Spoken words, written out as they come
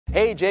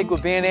Hey, Jake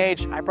with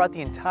B&H. I brought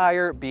the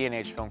entire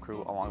B&H film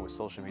crew along with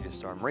social media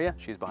star Maria,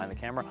 she's behind the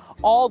camera,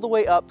 all the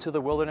way up to the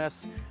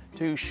wilderness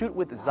to shoot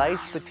with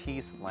ZEISS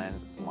Batis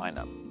lens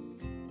lineup.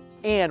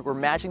 And we're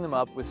matching them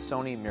up with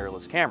Sony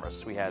mirrorless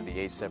cameras. We have the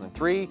A7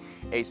 III,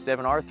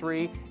 A7R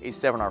III,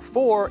 A7R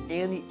IV,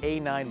 and the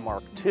A9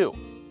 Mark II.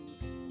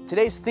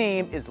 Today's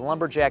theme is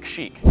lumberjack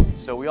chic,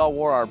 so we all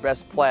wore our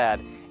best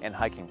plaid and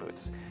hiking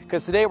boots.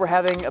 Because today we're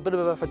having a bit of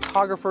a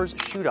photographer's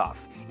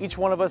shoot-off. Each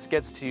one of us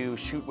gets to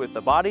shoot with the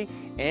body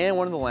and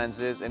one of the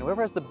lenses, and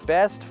whoever has the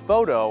best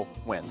photo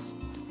wins.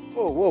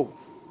 Whoa, whoa.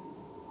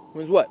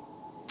 Wins what?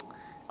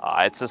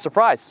 It's a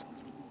surprise.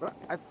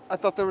 I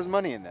thought there was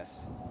money in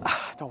this.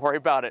 Don't worry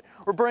about it.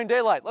 We're burning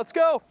daylight. Let's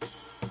go.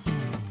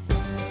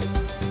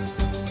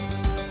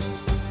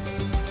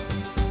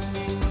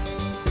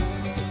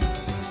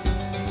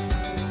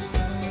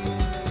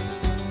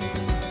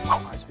 All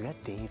right, so we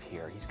got Dave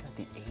here. He's got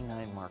the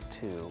A9 Mark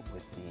II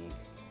with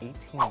the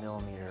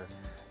 18mm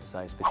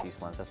ZEISS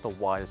Batis lens. That's the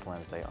widest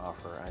lens they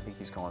offer. I think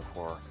he's going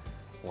for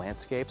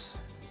landscapes.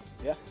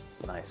 Yeah.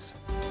 Nice.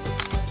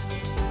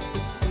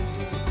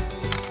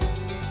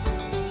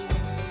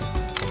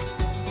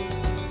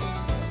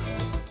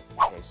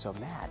 Okay, so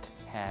Matt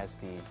has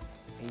the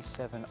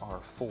A7R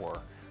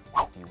IV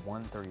with the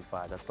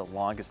 135. That's the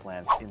longest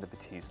lens in the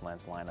Batis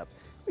lens lineup.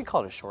 We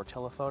call it a short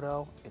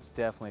telephoto. It's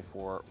definitely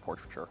for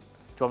portraiture.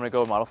 Do you want me to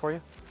go model for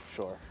you?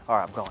 Sure. All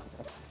right, I'm going.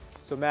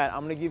 So Matt,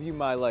 I'm gonna give you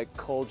my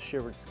cold,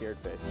 shivered, scared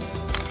face.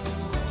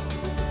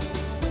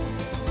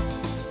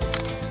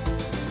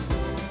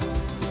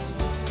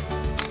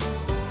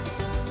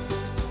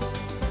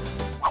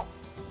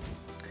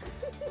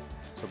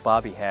 So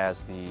Bobby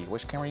has the,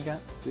 which camera you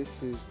got?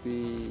 This is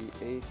the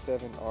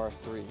A7R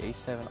III.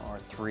 A7R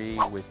III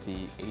with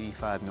the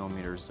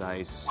 85mm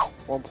ZEISS.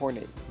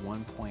 1.8.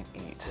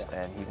 1.8,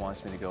 yeah. And he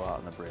wants me to go out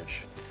on the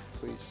bridge.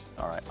 Please.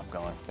 All right, I'm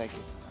going. Thank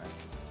you. All right.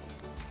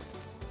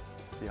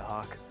 See you,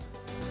 Hawk.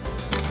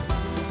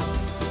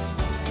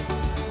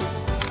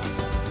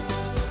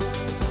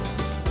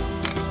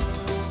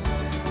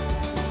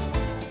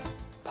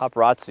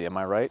 Paparazzi, am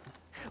I right?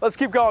 Let's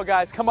keep going,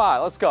 guys. Come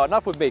on, let's go.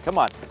 Enough with me. Come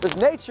on. There's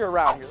nature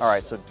around here. All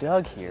right, so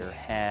Doug here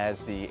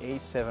has the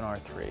A7R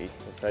III.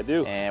 Yes, I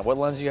do. And what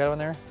lens do you have on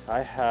there?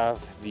 I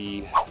have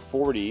the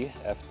 40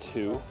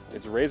 f2.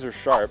 It's razor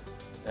sharp,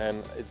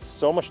 and it's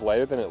so much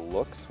lighter than it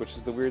looks, which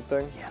is the weird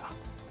thing. Yeah.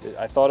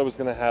 I thought it was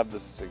going to have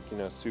this,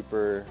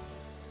 super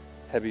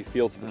heavy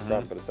feel to the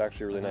front, but it's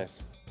actually really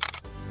nice.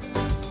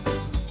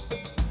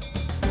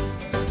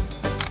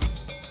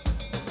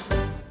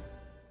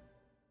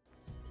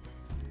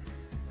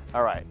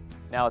 All right,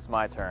 now it's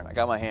my turn. I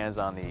got my hands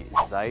on the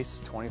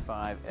ZEISS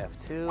 25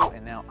 f2,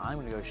 and now I'm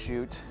gonna go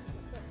shoot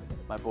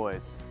my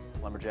boys,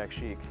 lumberjack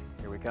chic.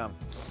 Here we come.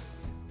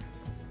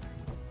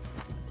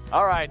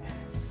 All right,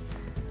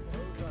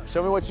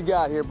 show me what you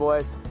got here,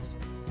 boys.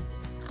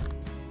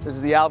 This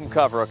is the album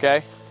cover,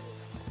 okay?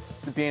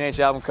 It's the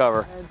B&H album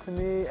cover. And to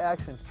me,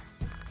 action.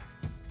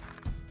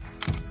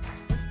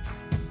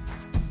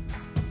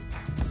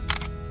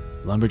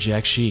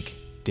 Lumberjack Chic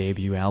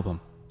debut album,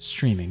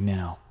 streaming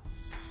now.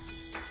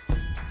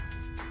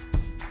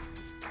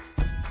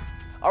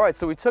 All right,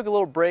 so we took a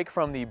little break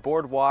from the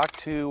boardwalk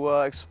to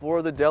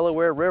explore the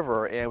Delaware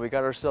River, and we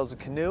got ourselves a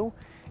canoe,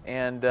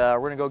 and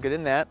we're gonna go get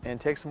in that and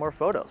take some more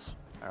photos.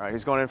 All right,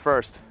 who's going in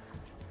first?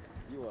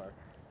 You are.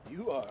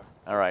 You are.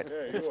 All right,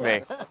 Yeah, it's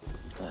me.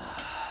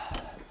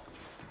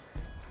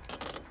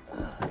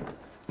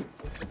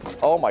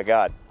 Oh my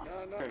God.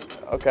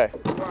 Okay.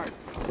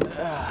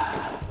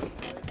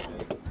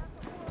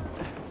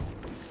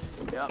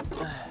 Yep.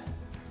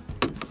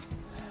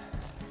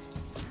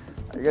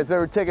 You guys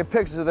better be taking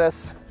pictures of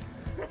this.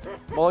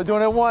 I'm only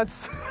doing it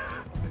once.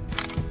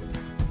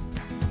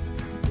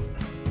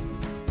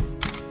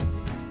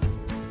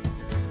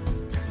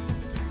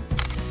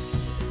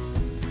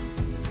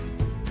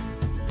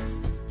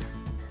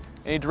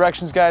 Any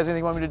directions, guys? Anything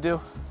you want me to do?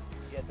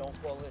 Yeah, don't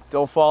fall in.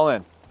 Don't fall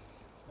in.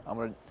 I'm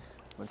gonna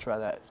try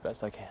that as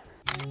best I can.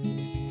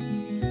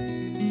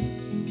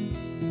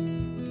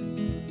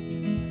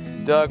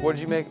 Doug, what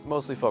did you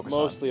mostly focus on?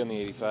 Mostly on the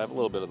 85, a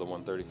little bit of the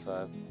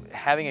 135.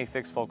 Having a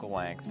fixed focal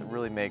length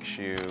really makes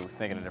you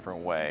think in a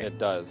different way. It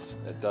does,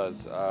 it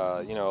does.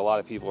 A lot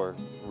of people are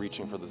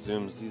reaching for the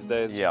zooms these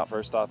days, yeah.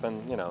 First off,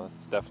 and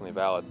it's definitely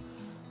valid.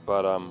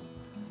 But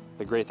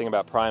the great thing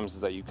about primes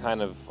is that you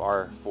kind of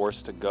are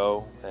forced to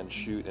go and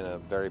shoot in a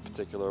very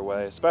particular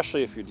way,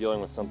 especially if you're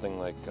dealing with something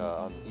like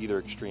on either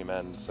extreme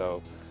end.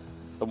 So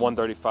the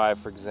 135,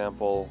 for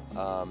example,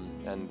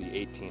 and the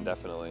 18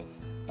 definitely.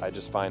 I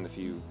just find if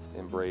you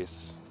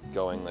embrace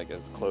going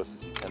as close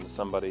as you can to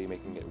somebody,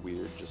 making it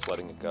weird, just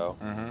letting it go,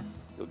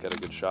 you'll get a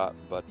good shot.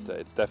 But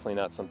it's definitely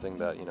not something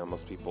that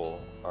most people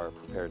are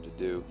prepared to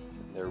do.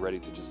 They're ready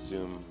to just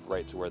zoom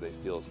right to where they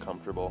feel is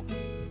comfortable.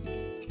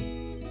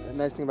 The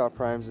nice thing about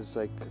primes is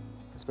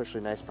especially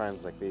nice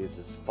primes like these,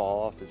 is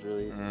fall off is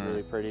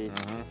really pretty.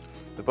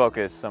 The bokeh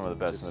is some of the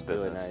best in the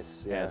Just really business.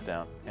 nice, yeah. Hands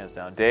down, hands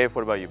down. Dave,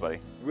 what about you, buddy?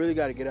 You really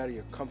got to get out of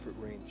your comfort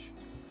range.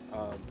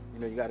 You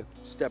know, you got to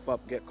step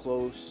up, get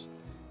close,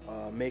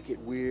 make it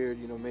weird.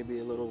 You know, maybe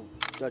a little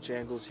Dutch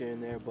angles here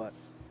and there, but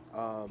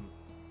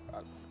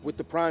with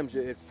the primes,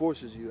 it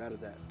forces you out of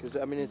that. Because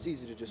I mean, it's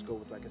easy to just go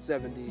with like a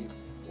 70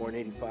 or an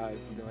 85.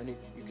 You know,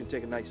 you can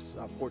take a nice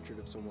portrait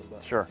of someone,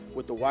 but sure.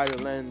 With the wider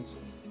lens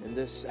and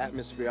this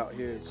atmosphere out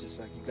here, it's just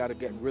like you got to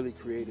get really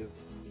creative.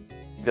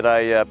 Did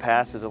I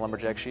pass as a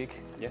lumberjack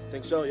chic? Yeah, I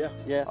think so. Yeah.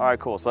 Yeah. All right,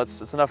 cool. So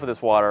that's enough of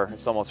this water.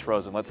 It's almost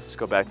frozen. Let's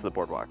go back to the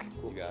boardwalk.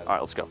 You got it. All right,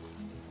 let's go.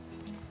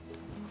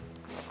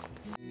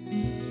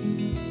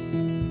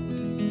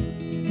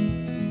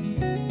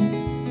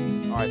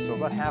 All right, so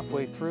about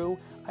halfway through,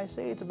 I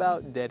say it's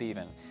about dead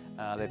even.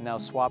 They've now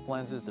swapped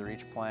lenses. They're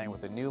each playing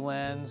with a new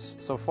lens.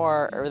 So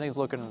far, everything's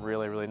looking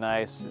really, really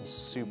nice and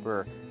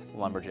super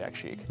lumberjack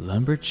chic.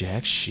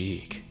 Lumberjack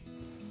chic.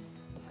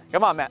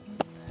 Come on, Matt.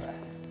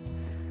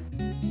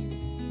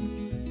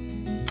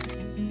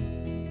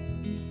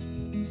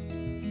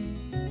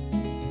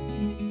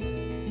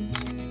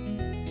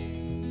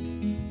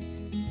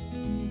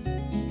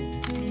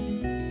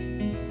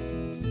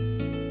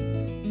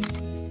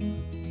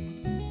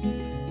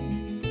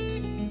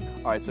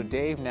 All right, so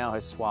Dave now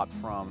has swapped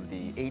from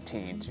the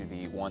 18 to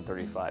the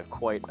 135.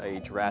 Quite a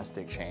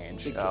drastic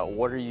change.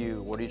 What are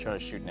you trying to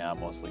shoot now,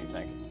 mostly, you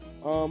think?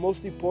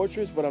 Mostly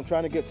portraits, but I'm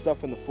trying to get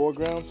stuff in the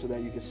foreground so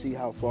that you can see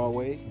how far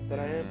away that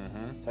I am.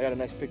 Mm-hmm. So I got a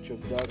nice picture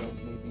of Doug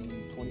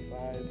maybe 20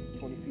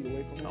 feet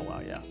away from me. Oh,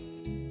 wow, yeah.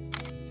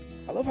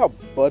 I love how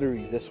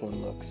buttery this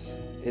one looks.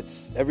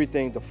 It's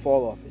everything, the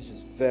fall off is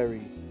just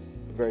very,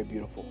 very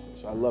beautiful.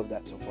 So I love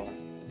that so far.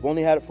 I've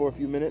only had it for a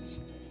few minutes,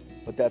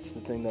 but that's the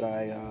thing that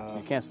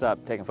You can't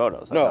stop taking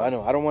photos. No, I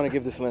know. I don't want to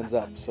give this lens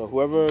up. So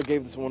whoever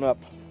gave this one up,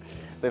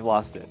 they've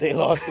lost it. they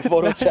lost the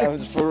photo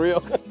challenge for real.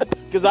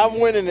 Because I'm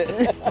winning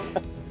it.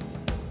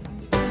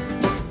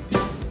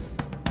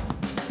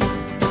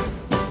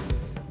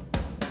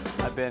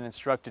 I've been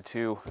instructed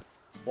to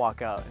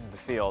walk out into the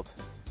field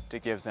to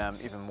give them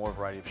even more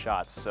variety of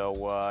shots.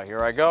 So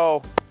here I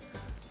go.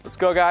 Let's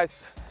go,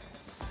 guys.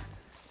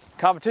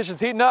 Competition's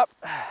heating up.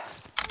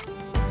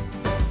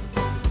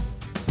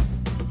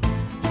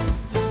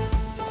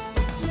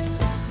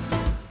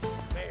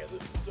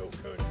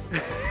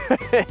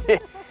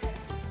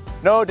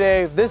 No,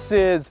 Dave, this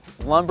is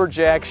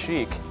lumberjack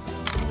chic.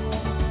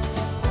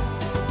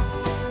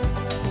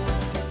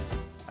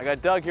 I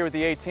got Doug here with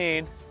the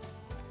 18.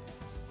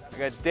 I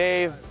got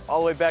Dave all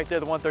the way back there,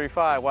 the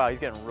 135. Wow, he's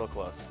getting real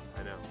close.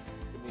 I know.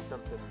 Give me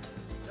something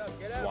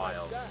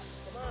wild.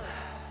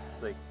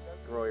 It's like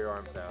throw your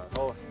arms out.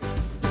 Oh.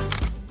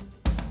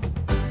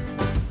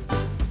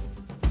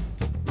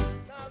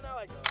 No,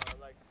 like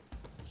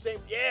same,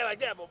 yeah, like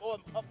that, but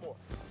up more.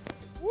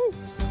 Woo!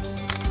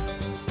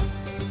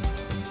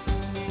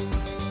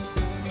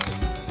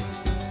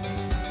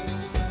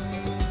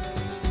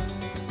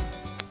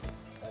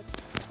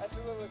 That's a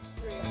little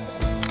extreme.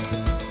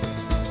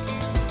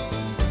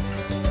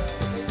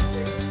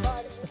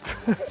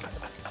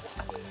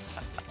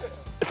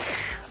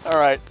 All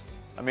right.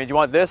 I mean, do you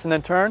want this and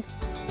then turn?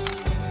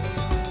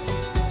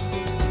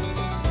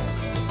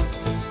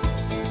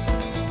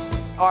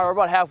 All right, we're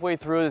about halfway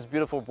through this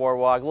beautiful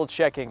boardwalk. A little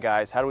check-in,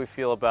 guys. How do we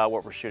feel about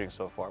what we're shooting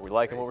so far? We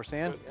liking what we're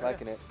seeing? Yeah.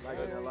 Liking it.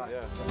 Liking it a lot.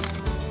 Yeah.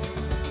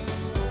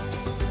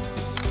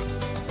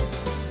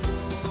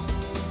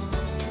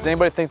 Does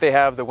anybody think they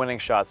have the winning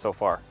shot so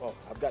far? Oh,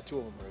 I've got 2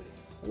 of them already.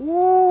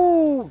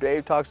 Woo!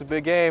 Dave talks a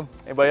big game.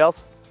 Anybody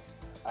else?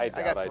 I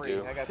doubt I got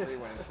do. 3. I got 3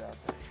 winning shots.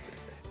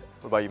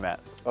 What about you,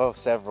 Matt? Oh,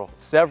 several.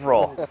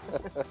 Several.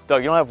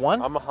 Doug, you don't have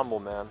one? I'm a humble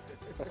man.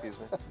 Excuse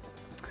me.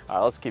 All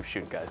right, let's keep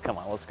shooting, guys. Come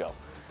on, let's go.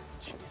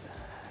 Jeez.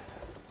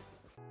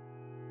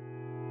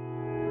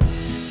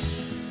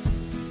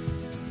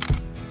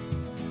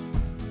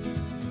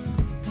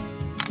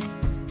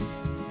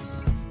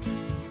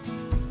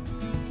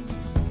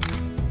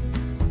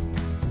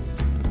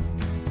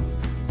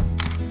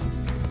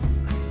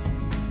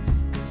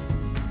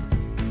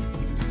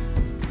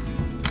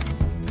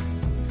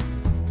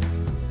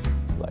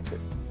 Relax it.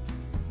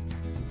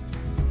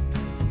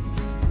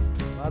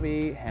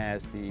 Bobby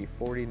has the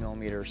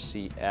 40mm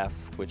CF,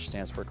 which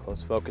stands for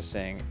close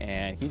focusing,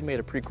 and he made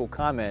a pretty cool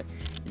comment.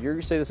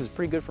 You say this is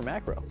pretty good for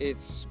macro.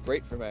 It's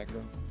great for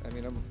macro. I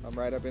mean, I'm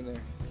right up in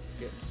there,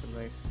 getting some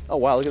nice Oh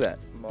wow, look at that.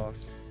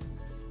 moss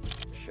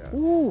shots.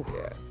 Ooh.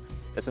 Yeah.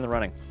 That's in the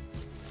running.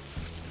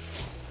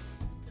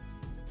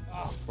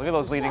 Look at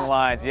those leading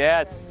lines.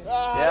 Yes.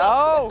 Yeah.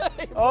 Oh.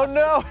 Oh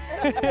no.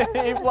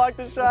 He blocked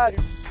the shot.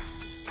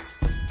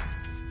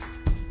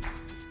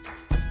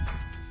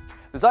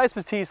 The ZEISS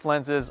Batis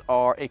lenses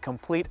are a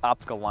complete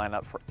optical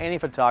lineup for any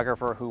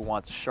photographer who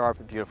wants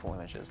sharp, beautiful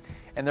images.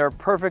 And they're a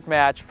perfect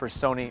match for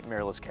Sony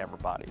mirrorless camera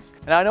bodies.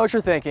 And I know what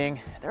you're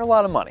thinking, they're a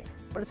lot of money,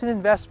 but it's an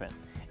investment.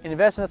 An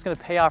investment that's gonna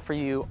pay off for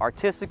you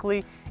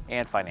artistically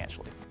and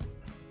financially.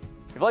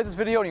 If you like this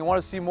video and you want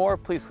to see more,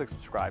 please click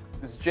subscribe.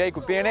 This is Jake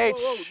with B&H.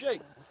 Whoa,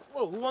 Jake.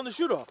 Whoa, who won the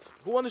shoot-off?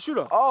 Who won the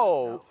shoot-off?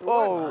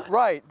 Oh,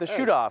 right, the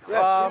shoot-off.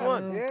 Yes, you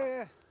won.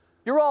 Yeah.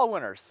 You're all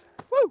winners.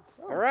 Woo!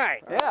 All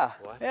right. Yeah,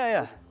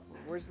 yeah.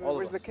 Where's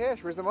All of the us.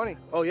 cash? Where's the money?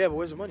 Oh yeah, but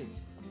where's the money?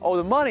 Oh,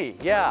 the money.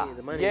 Yeah.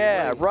 The money,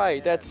 yeah, the money.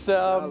 right. That's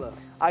Dollar.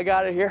 I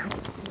got it here.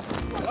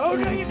 Oh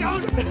no, you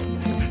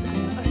don't.